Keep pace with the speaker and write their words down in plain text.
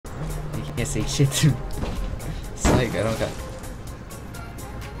Can't say shit to me. It's like I don't got.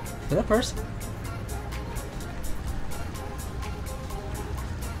 Is that person?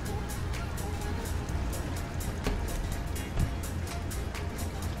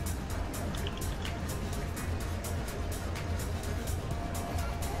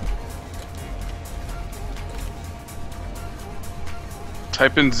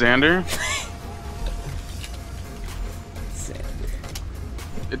 Type in Xander.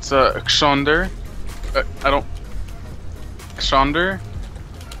 It's Xander. I don't. Xander.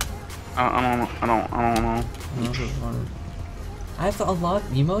 I don't know. I have to unlock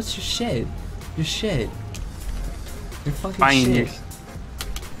emotes. You're shit. You're shit. You're fucking Fine. shit.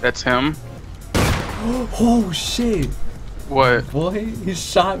 That's him. Oh shit! What? Boy, he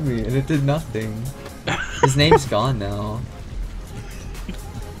shot me and it did nothing. His name's gone now.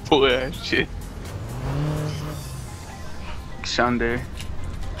 Boy, shit. Xander.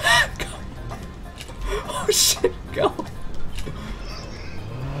 Oh shit, go!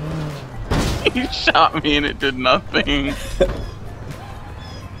 He shot me and it did nothing.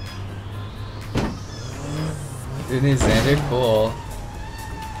 Your name's Xander? Cool.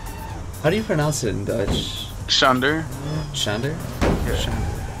 How do you pronounce it in Dutch? Xander. Shander? Yeah.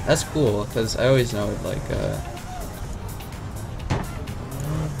 Shander. That's cool, because I always know it like,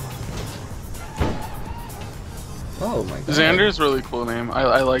 Oh my god. Xander's a really cool name.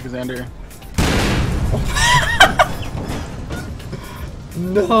 I like Xander.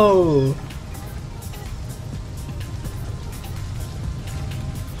 No!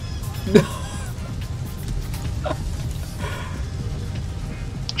 No!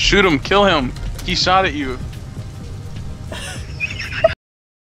 Shoot him, kill him. He shot at you.